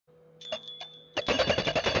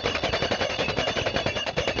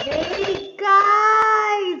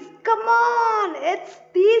it's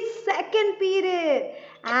the second period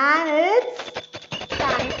and it's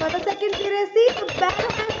time for the second period. See, the bell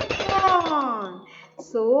has gone.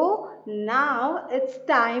 So now it's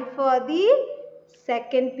time for the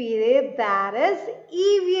second period, that is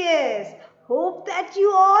EVS. Hope that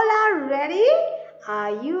you all are ready.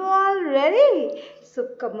 Are you all ready? So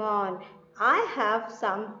come on. I have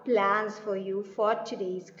some plans for you for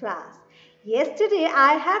today's class. Yesterday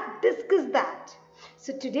I have discussed that.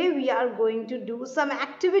 So today we are going to do some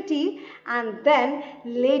activity and then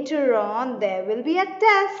later on there will be a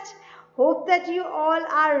test. Hope that you all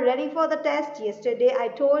are ready for the test. Yesterday I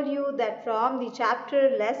told you that from the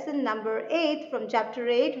chapter lesson number 8, from chapter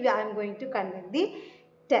 8 I am going to conduct the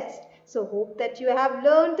test. So hope that you have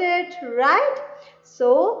learned it, right?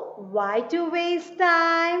 So why to waste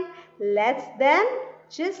time? Let's then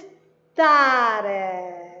just start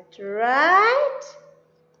it, right?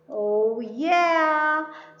 Oh yeah.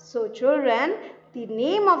 So children, the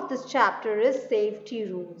name of this chapter is safety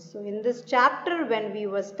rules. So in this chapter when we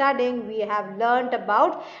were studying, we have learnt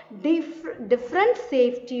about different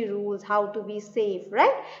safety rules, how to be safe,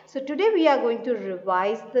 right? So today we are going to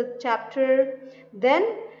revise the chapter.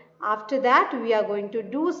 Then after that we are going to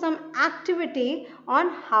do some activity on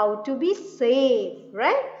how to be safe,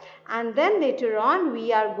 right? And then later on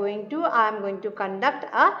I am going to conduct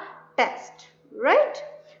a test, right?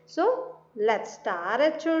 So let's start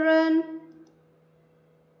it, children.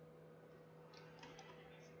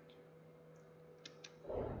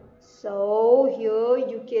 So here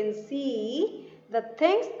you can see the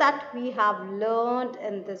things that we have learned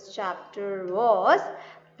in this chapter was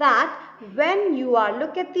that when you are,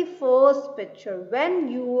 look at the first picture, when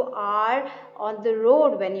you are on the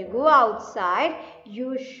road, when you go outside,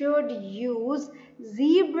 you should use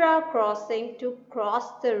zebra crossing to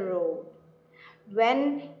cross the road.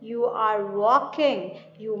 When you are walking,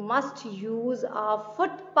 you must use a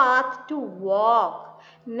footpath to walk.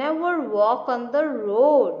 Never walk on the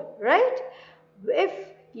road, right? If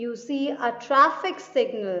you see a traffic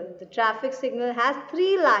signal, the traffic signal has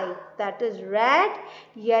 3 lights, that is red,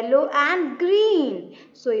 yellow and green.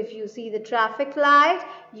 So if you see the traffic light,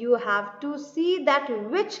 you have to see that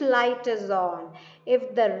which light is on.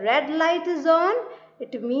 If the red light is on,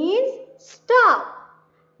 it means stop.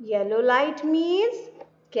 Yellow light means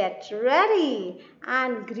get ready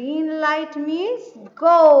and green light means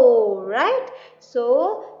go, right?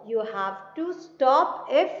 So you have to stop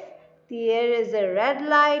if there is a red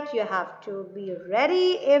light. You have to be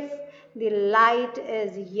ready if the light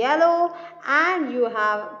is yellow, and you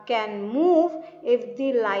can move if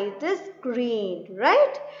the light is green,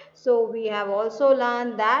 right? So we have also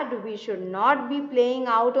learned that we should not be playing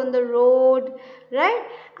out on the road, right?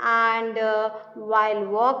 And while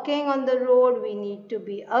walking on the road we need to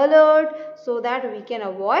be alert so that we can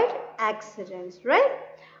avoid accidents, right?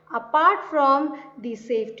 Apart from the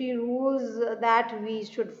safety rules that we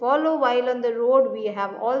should follow while on the road, we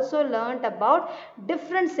have also learnt about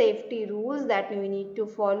different safety rules that we need to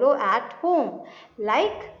follow at home.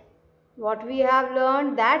 Like what we have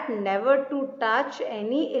learned, that never to touch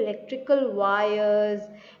any electrical wires,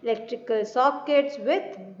 electrical sockets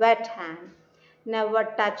with wet hand. Never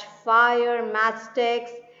touch fire, matchsticks,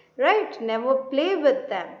 right? Never play with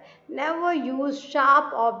them. Never use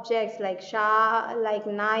sharp objects like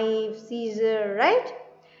knife, scissor, right?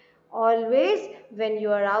 Always when you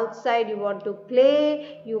are outside, you want to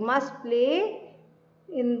play, you must play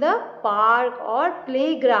in the park or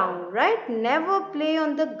playground, right? Never play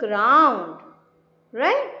on the ground,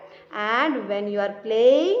 right? And when you are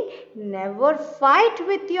playing, never fight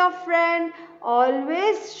with your friend.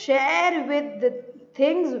 Always share with the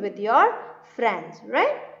things with your friends,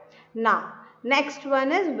 right? Now, next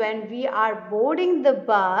one is when we are boarding the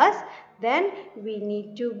bus, then we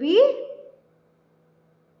need to be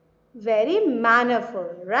very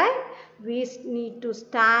mannerful, right? We need to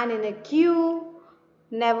stand in a queue.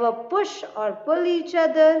 Never push or pull each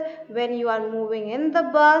other when you are moving in the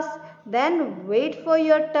bus. Then wait for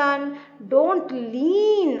your turn. Don't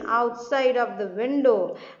lean outside of the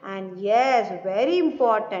window. And yes, very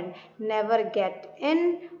important, never get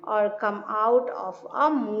in or come out of a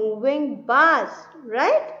moving bus,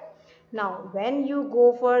 right? Now, when you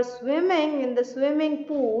go for swimming in the swimming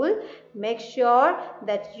pool, make sure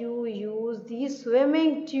that you use the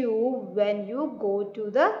swimming tube when you go to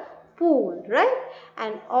the pool, right?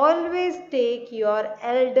 And always take your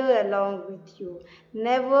elder along with you.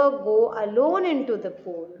 Never go alone into the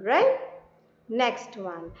pool, right? Next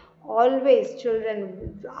one, always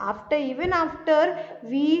children, even after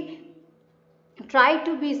we try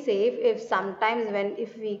to be safe. If sometimes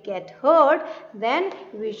if we get hurt, then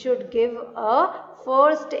we should give a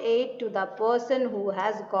first aid to the person who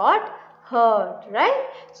has got hurt, right?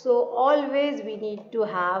 So always we need to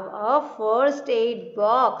have a first aid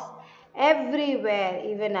box everywhere,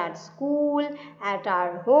 even at school, at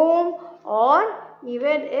our home, or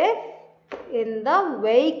even if in the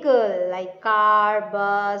vehicle like car,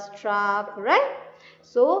 bus, truck, right?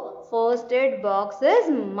 So first aid box is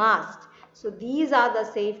must. So these are the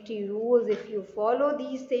safety rules. If you follow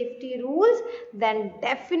these safety rules, then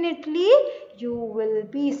definitely you will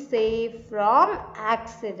be safe from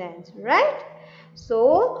accidents, right?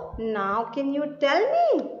 So now can you tell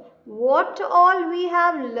me what all we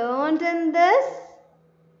have learned in this?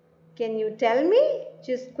 Can you tell me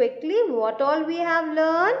just quickly what all we have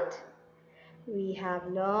learned? We have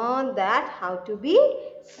learned that how to be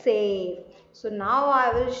safe. So now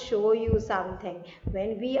I will show you something.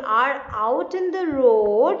 When we are out in the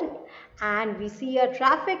road and we see a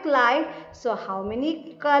traffic light, so how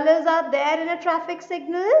many colors are there in a traffic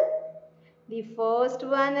signal? The first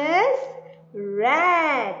one is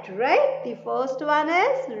red, right? The first one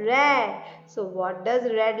is red. So what does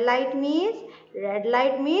red light means? Red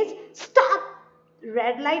light means stop.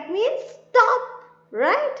 Red light means stop,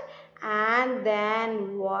 right? And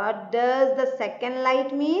then what does the second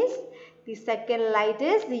light means? The second light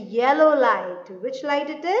is the yellow light. Which light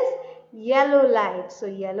it is? Yellow light. So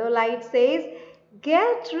yellow light says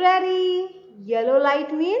get ready. Yellow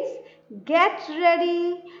light means get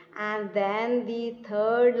ready. And then the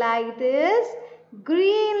third light is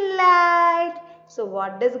green light. So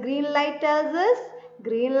what does green light tells us?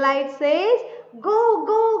 Green light says go,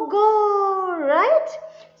 go, go, right?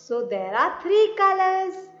 So there are three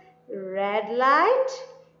colors: red light,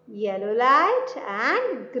 yellow light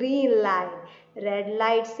and green light. Red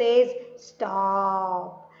light says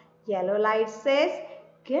stop. Yellow light says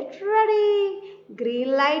get ready.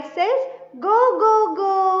 Green light says go, go,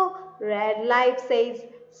 go. Red light says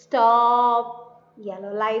stop.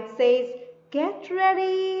 Yellow light says get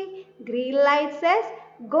ready. Green light says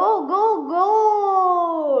go, go,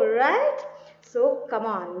 go. Right? So come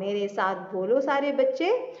on, मेरे साथ बोलो सारे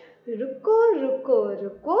बच्चे, रुको रुको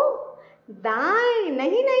रुको, दाएं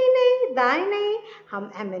नहीं नहीं नहीं, दाएं नहीं,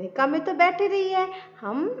 हम अमेरिका में तो बैठे रही है,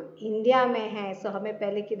 हम इंडिया में हैं, सो हमें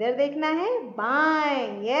पहले किधर देखना है?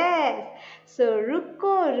 बाएं, यस। सो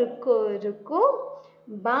रुको रुको रुको,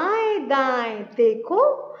 बाएं दाएं देखो,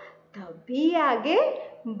 तभी आगे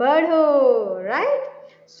बढ़ो, right?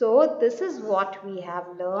 So this is what we have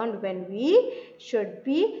learned when we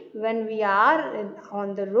are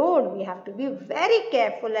on the road. We have to be very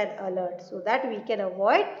careful and alert so that we can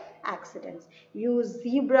avoid accidents. Use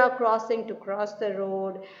zebra crossing to cross the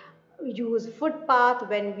road. Use footpath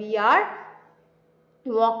when we are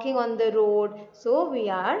walking on the road, so we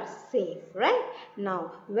are safe, right?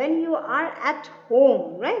 Now when you are at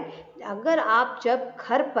home, right? अगर आप जब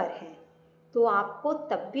घर पर हैं तो आपको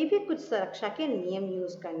तब भी कुछ सुरक्षा के नियम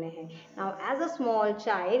यूज करने हैं. Now as a small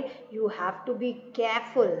child you have to be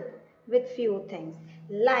careful with few things,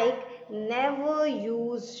 like never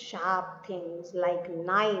use sharp things like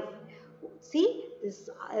knife. See, this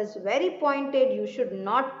is very pointed. You should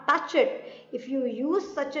not touch it. If you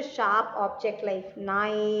use such a sharp object like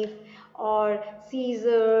knife or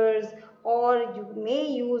scissors, or you may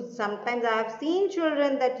use, sometimes I have seen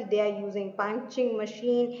children that they are using punching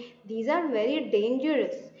machine. These are very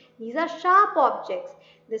dangerous. These are sharp objects.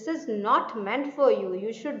 This is not meant for you.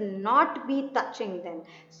 You should not be touching them.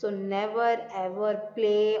 So never ever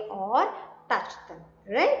play or touch them,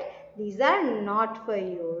 right? These are not for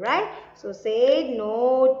you, right? So say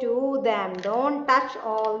no to them. Don't touch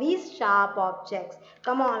all these sharp objects.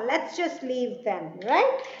 Come on, let's just leave them,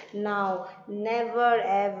 right? Now, never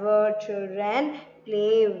ever, children,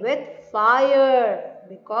 play with fire,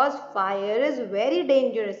 because fire is very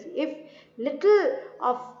dangerous. If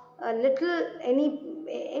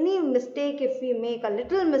any mistake, if we make a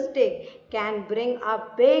little mistake, can bring a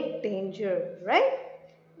big danger, right?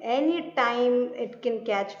 Anytime it can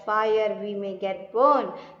catch fire, we may get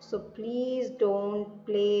burned. So please don't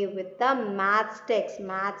play with the matchsticks.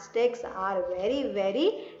 Matchsticks are very,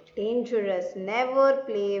 very dangerous. Never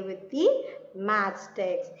play with the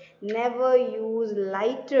matchsticks. Never use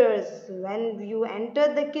lighters. When you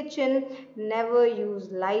enter the kitchen, never use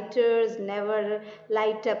lighters. Never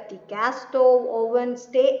light up the gas stove oven.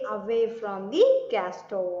 Stay away from the gas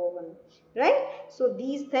stove oven, right? So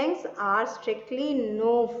these things are strictly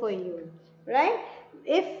no for you, right?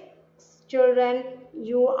 If children,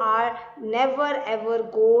 you are never ever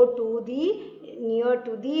go to the near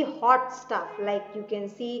to the hot stuff, like you can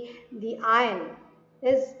see the iron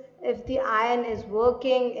is if the iron is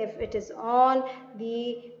working, if it is on,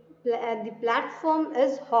 the platform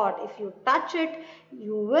is hot. If you touch it,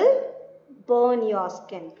 you will burn your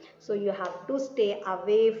skin. So you have to stay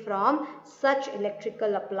away from such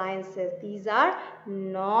electrical appliances. These are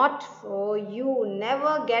not for you.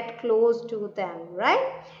 Never get close to them,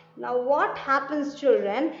 right? Now what happens,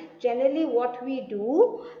 children? Generally what we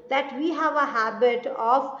do, that we have a habit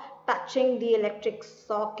of touching the electric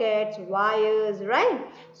sockets, wires, right?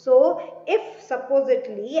 So if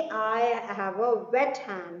supposedly I have a wet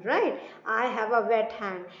hand, right? I have a wet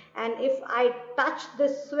hand, and if I touch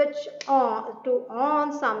this switch on to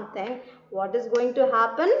on something, what is going to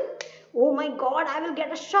happen? Oh my God, I will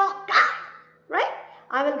get a shock, right?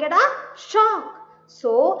 I will get a shock.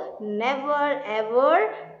 So never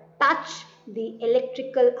ever touch the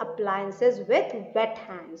electrical appliances with wet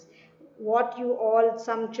hands. What you all,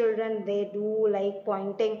 some children, they do like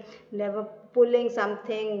pointing, never pulling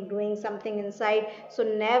something, doing something inside. So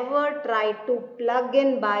never try to plug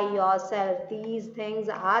in by yourself. These things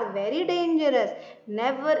are very dangerous.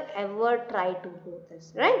 Never ever try to do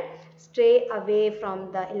this, right? Stay away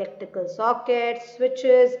from the electrical sockets,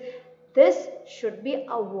 switches. This should be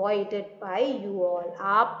avoided by you all.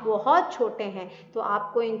 आप बहुत छोटे हैं तो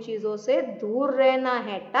आपको इन चीज़ों से दूर रहना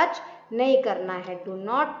है, टच नहीं करना है. Do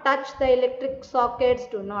not touch the electric sockets,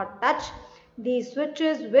 do not touch the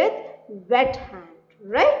switches with wait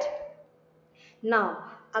hand, right? Now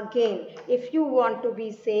again, if you want to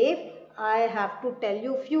be safe, I have to tell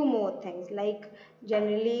you few more things. Like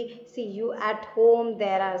generally, see, you at home,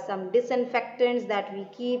 there are some disinfectants that we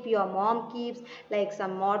keep, your mom keeps, like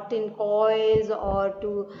some Mortin coils, or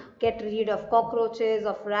to get rid of cockroaches,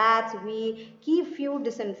 of rats, we keep few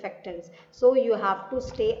disinfectants. So you have to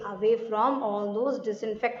stay away from all those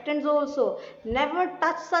disinfectants also. Never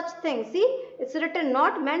touch such things. See, it's written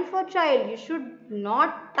not meant for child. You should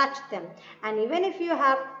not touch them. And even if you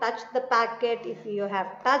have touched the packet, if you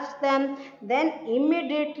have touched them, then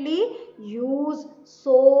immediately use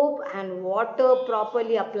soap and water,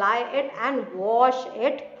 properly apply it and wash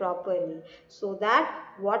it properly, so that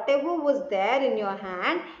whatever was there in your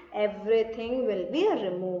hand, everything will be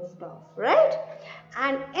removed off, right?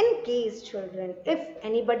 And in case, children, if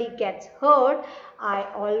anybody gets hurt, I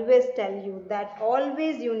always tell you that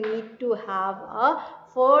always you need to have a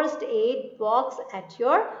first aid box at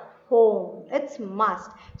your home. It's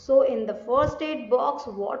must. So in the first aid box,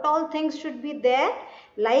 what all things should be there?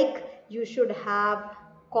 Like you should have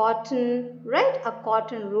cotton, right? A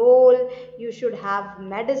cotton roll. You should have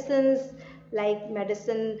medicines, like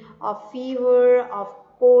medicine of fever, of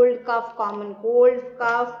cold cough, common cold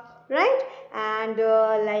cough, right? And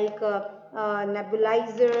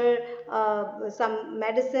nebulizer, some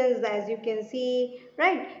medicines, as you can see,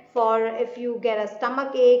 right? For if you get a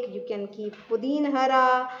stomach ache, you can keep pudin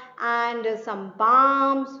hara, and some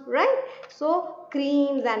balms, right? So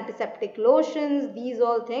creams, antiseptic lotions, these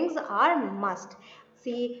all things are must.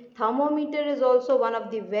 See, thermometer is also one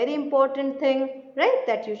of the very important thing, right,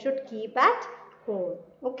 that you should keep at home.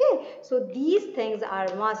 Okay, so these things are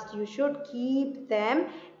must. You should keep them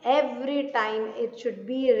every time. It should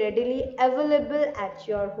be readily available at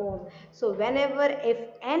your home. So whenever, if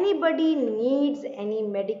anybody needs any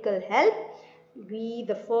medical help,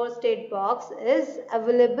 the first aid box is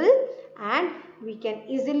available, and we can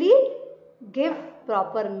easily give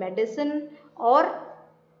proper medicine or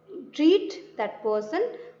treat that person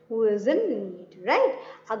who is in need, right?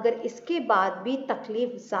 अगर इसके बाद भी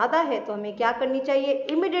तकलीफ ज़्यादा है तो हमें क्या करनी चाहिए?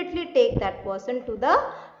 Immediately take that person to the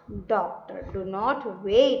doctor. Do not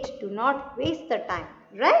wait. Do not waste the time,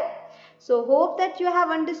 right? So hope that you have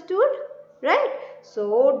understood, right?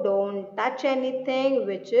 So don't touch anything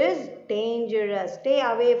which is dangerous. Stay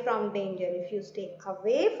away from danger. If you stay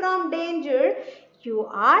away from danger, you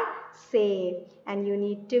are safe, and you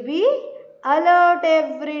need to be alert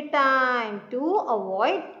every time to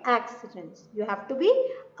avoid accidents. You have to be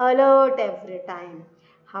alert every time.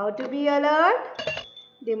 How to be alert?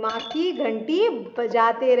 दिमाग की घंटी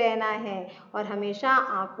बजाते रहना है और हमेशा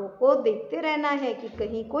आंखों को देखते रहना है कि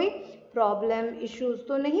कहीं कोई प्रॉब्लम इश्यूज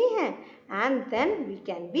तो नहीं है, and then we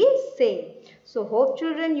can be safe. So hope,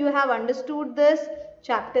 children, you have understood this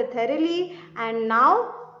chapter thoroughly, and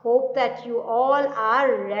now hope that you all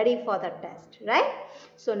are ready for the test, right?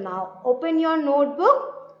 So now open your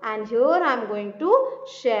notebook, and here I am going to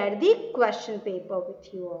share the question paper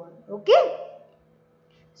with you all. Okay?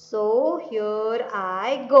 So here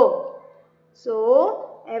I go.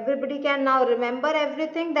 So everybody can now remember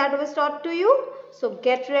everything that was taught to you. So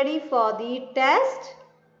get ready for the test.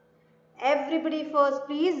 Everybody first,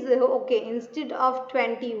 please. Okay, instead of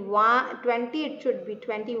 20, it should be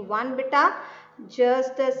 21 beta.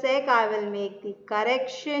 Just a sec, I will make the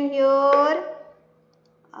correction here.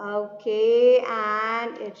 Okay,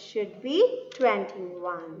 and it should be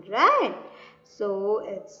 21, right? So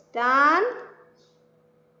it's done.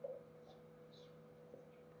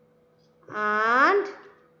 And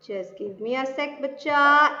just give me a sec,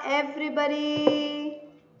 bacha, everybody.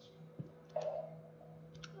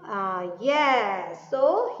 Yes,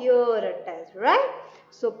 so here it is, right?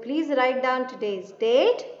 So please write down today's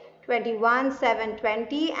date,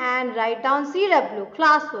 21/7/20, and write down CW,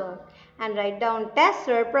 classwork, and write down test,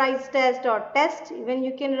 surprise test or test, even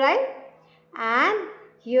you can write. And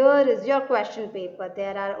here is your question paper.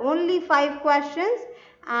 There are only 5 questions,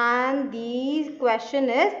 and the question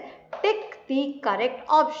is tick the correct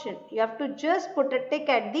option. You have to just put a tick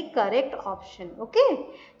at the correct option. Okay.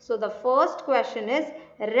 So the first question is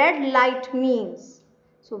red light means.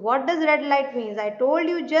 So what does red light means? I told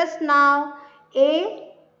you just now. A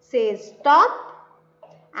says stop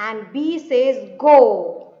and B says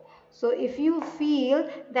go. So if you feel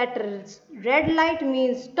that red light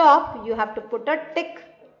means stop, you have to put a tick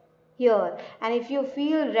here. And if you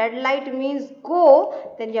feel red light means go,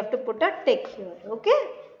 then you have to put a tick here. Okay.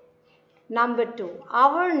 Number 2,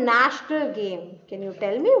 our national game. Can you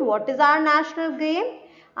tell me what is our national game?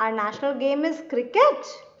 Our national game is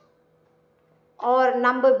cricket. Or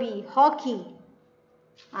number B, hockey.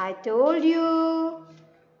 I told you.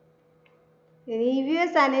 In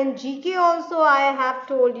EVS and in GK also I have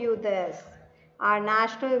told you this. Our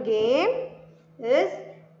national game is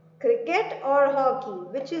cricket or hockey.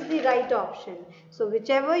 Which is the right option? So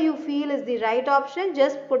whichever you feel is the right option,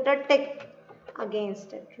 just put a tick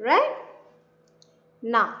against it, right?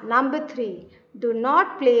 Now, number 3, do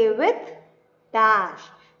not play with dash.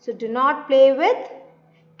 So do not play with,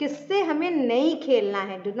 किससे हमें नहीं खेलना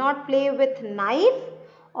है? Do not play with knife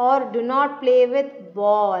or do not play with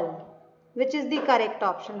ball. Which is the correct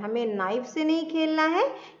option? हमें knife से नहीं खेलना है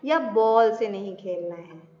या ball से नहीं खेलना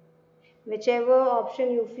है? Whichever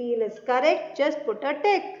option you feel is correct, just put a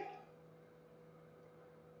tick.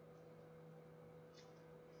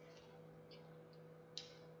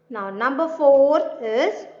 Now, number 4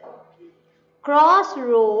 is cross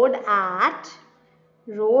road at.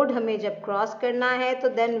 Road हमें जब क्रॉस करना है तो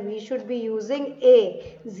then we should be using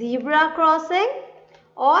A zebra crossing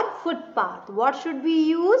और footpath. What should we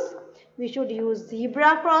use? We should use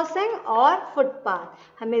zebra crossing और footpath.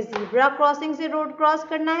 हमें zebra crossing से road cross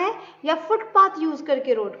करना है या फुटपाथ यूज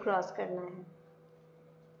करके रोड क्रॉस करना है?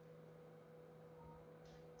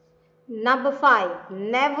 Number 5,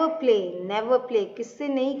 never play. Never play किससे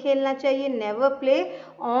नहीं खेलना चाहिए? नेवर प्ले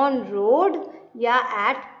ऑन रोड या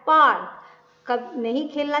एट पार्क. कब नहीं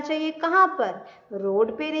खेलना चाहिए? कहाँ पर?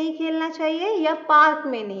 रोड पे नहीं खेलना चाहिए या पार्क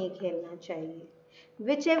में नहीं खेलना चाहिए?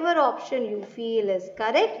 Whichever option you feel is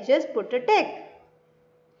correct, just put a tick.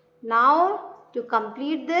 Now, to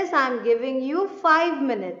complete this, I am giving you 5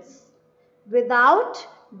 minutes without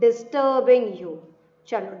disturbing you.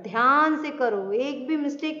 चलो ध्यान से करो, एक भी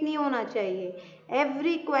मिस्टेक नहीं होना चाहिए.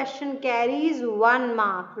 Every question carries 1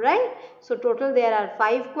 mark, right? So total there are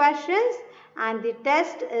 5 questions and the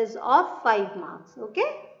test is of 5 marks. Okay?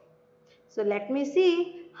 So let me see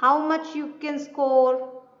how much you can score.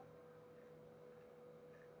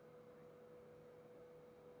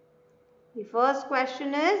 The first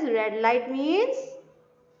question is red light means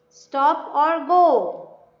stop or go.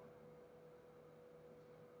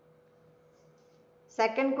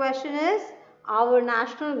 Second question is our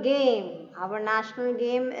national game. Our national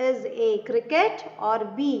game is A, cricket or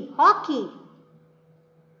B, hockey.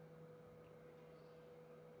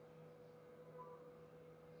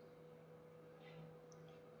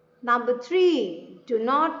 Number 3, do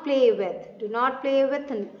not play with. Do not play with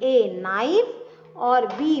an A, knife or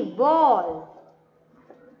B, ball.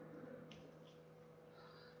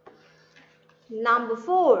 Number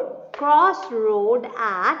 4, cross road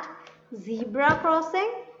at zebra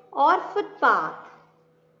crossing or footpath.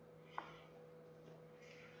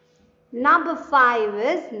 Number 5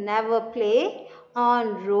 is never play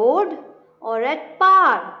on road or at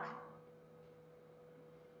park.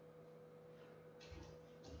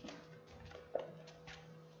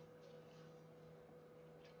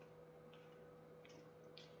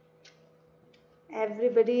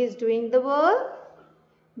 Everybody is doing the work.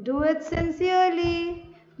 Do it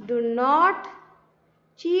sincerely. Do not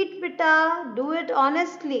cheat, beta. Do it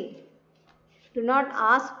honestly. Do not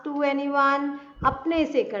ask to anyone. अपने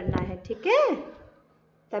से करना है, ठीक है?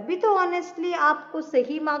 तभी तो honestly आपको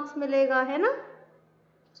सही मार्क्स मिलेगा, है ना?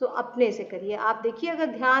 सो अपने से करिए. आप देखिए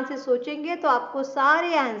अगर ध्यान से सोचेंगे तो आपको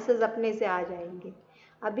सारे आंसर्स अपने से आ जाएंगे.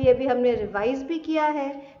 अभी अभी हमने रिवाइज भी किया है.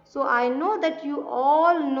 सो I know that you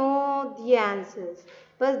all know the answers.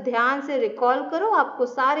 बस ध्यान से रिकॉल करो, आपको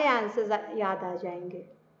सारे आंसर्स याद आ जाएंगे.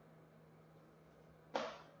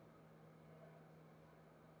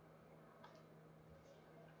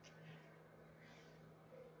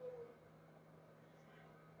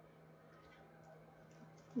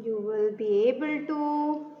 You will be able to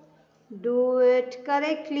do it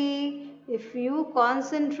correctly if you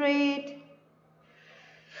concentrate.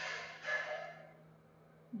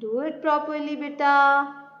 Do it properly, beta.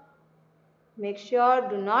 Make sure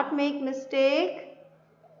do not make mistake.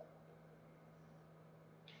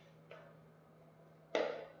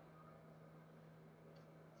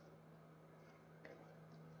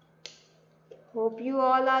 Hope you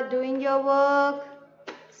all are doing your work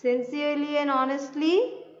sincerely and honestly.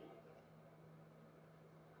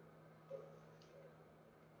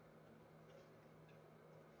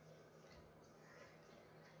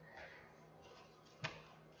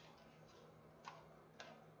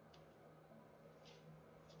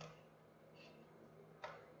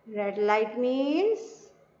 Red light means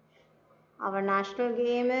our national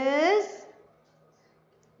game is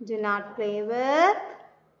do not play with,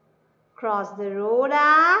 cross the road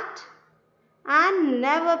at, and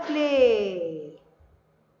never play.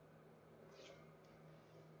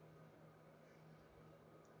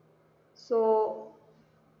 So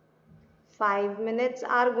 5 minutes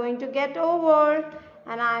are going to get over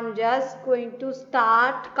and I'm just going to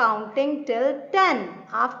start counting till 10.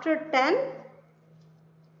 After 10,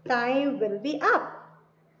 time will be up.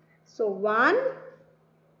 So 1,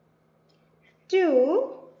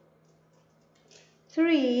 2,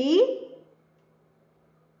 3,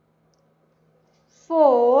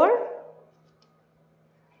 4,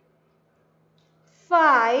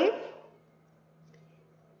 5,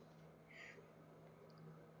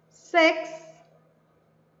 6,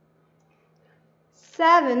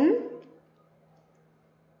 7,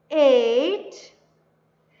 8,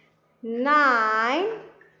 9,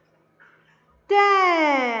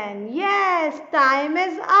 10. Yes, time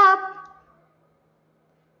is up.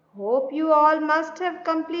 Hope you all must have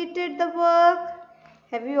completed the work.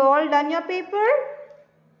 Have you all done your paper?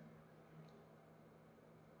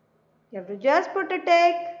 You have to just put a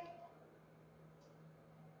tick.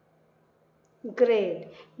 Great.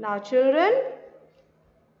 Now children,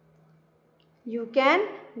 you can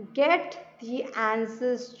get the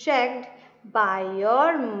answers checked by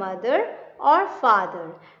your mother or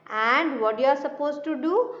father. And what you are supposed to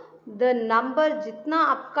do? The number जितना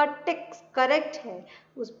आपका टिक correct है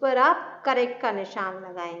उस पर आप correct का निशान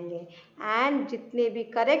लगाएंगे. And जितने भी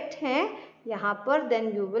करेक्ट हैं यहाँ पर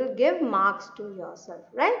then you will give marks to yourself,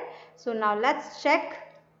 right? So now let's check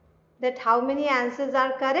that how many answers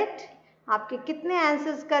are correct. आपके कितने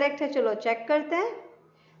आंसर्स करेक्ट है, चलो चेक करते हैं.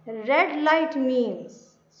 Red light means,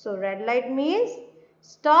 so red light means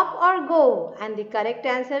stop or go and the correct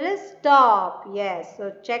answer is stop. Yes,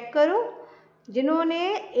 so check करो. जिन्होंने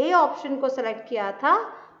A option को select किया था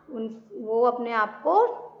वो अपने आप को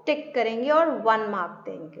टिक करेंगे और 1 मार्क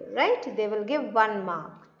देंगे, right? They will give 1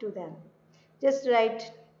 mark to them. Just right,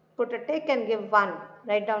 put a tick and give 1,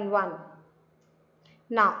 write down 1.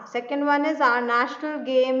 Now, second one is our national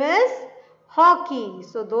game is hockey.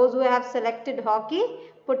 So, those who have selected hockey,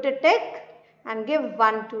 put a tick and give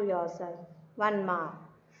 1 to yourself, 1 mark.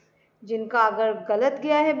 जिनका अगर गलत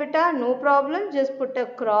गया है बेटा, no problem, just put a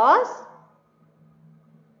cross.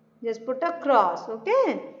 Just put a cross,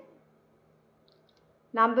 okay?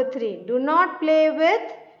 Number 3, do not play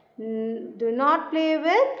with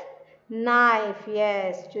knife.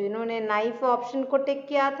 Yes, जो इन्होंने knife option को टिक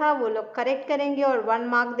किया था वो लोग करेक्ट करेंगे और 1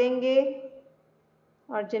 मार्क देंगे.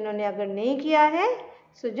 और जिन्होंने अगर नहीं किया है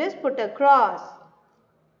so just put a cross.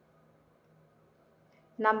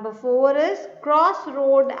 Number 4 is cross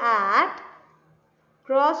road at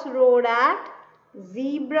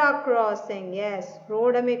zebra crossing. Yes,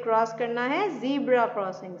 road हमें क्रॉस करना है zebra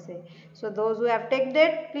crossing से. So those who have ticked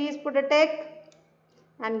it, please put a tick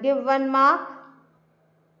and give 1 mark.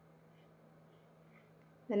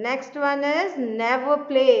 The next one is never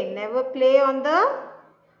play on the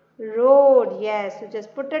road. Yes, so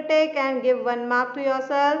just put a tick and give 1 mark to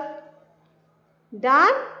yourself.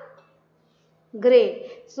 Done?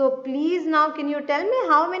 Great. So please now can you tell me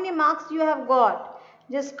how many marks you have got?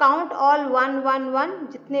 Just count all 1 1 1.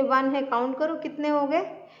 जितने 1 है count करो कितने हो गए.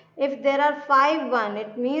 If there are 5 1,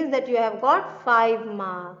 it means that you have got 5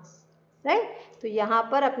 marks, right? तो यहाँ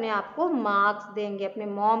पर अपने आप को मार्क्स देंगे, अपने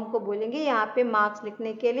मॉम को बोलेंगे यहाँ पे मार्क्स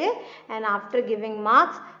लिखने के लिए. And after giving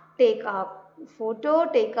marks, take a photo,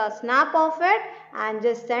 take a snap of it and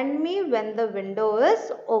just send me when the window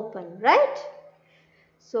is open, right?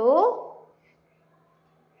 So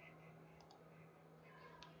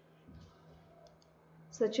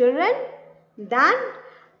children, done.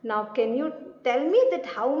 Now can you tell me that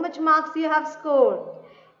how much marks you have scored?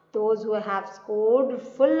 Those who have scored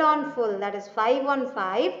full on full, that is 5 on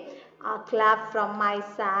 5, a clap from my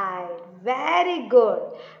side. Very good.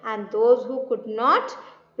 And those who could not,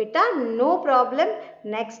 beta, no problem.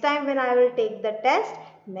 Next time when I will take the test,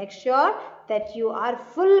 make sure that you are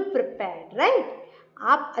full prepared, right?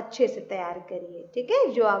 आप अच्छे से तैयार करिए, ठीक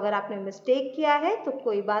है। जो अगर आपने मिस्टेक किया है तो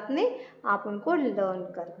कोई बात नहीं, आप उनको लर्न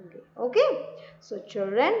करेंगे, okay. So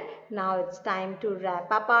children, now it's time to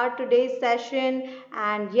wrap up our today's session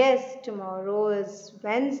and yes, tomorrow is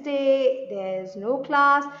Wednesday, there is no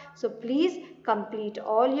class, so please complete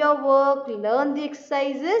all your work, learn the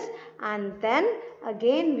exercises, and then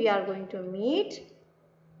again we are going to meet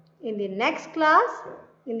in the next class,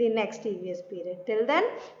 in the next EVS period. Till then,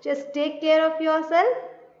 just take care of yourself.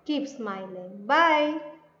 Keep smiling. Bye.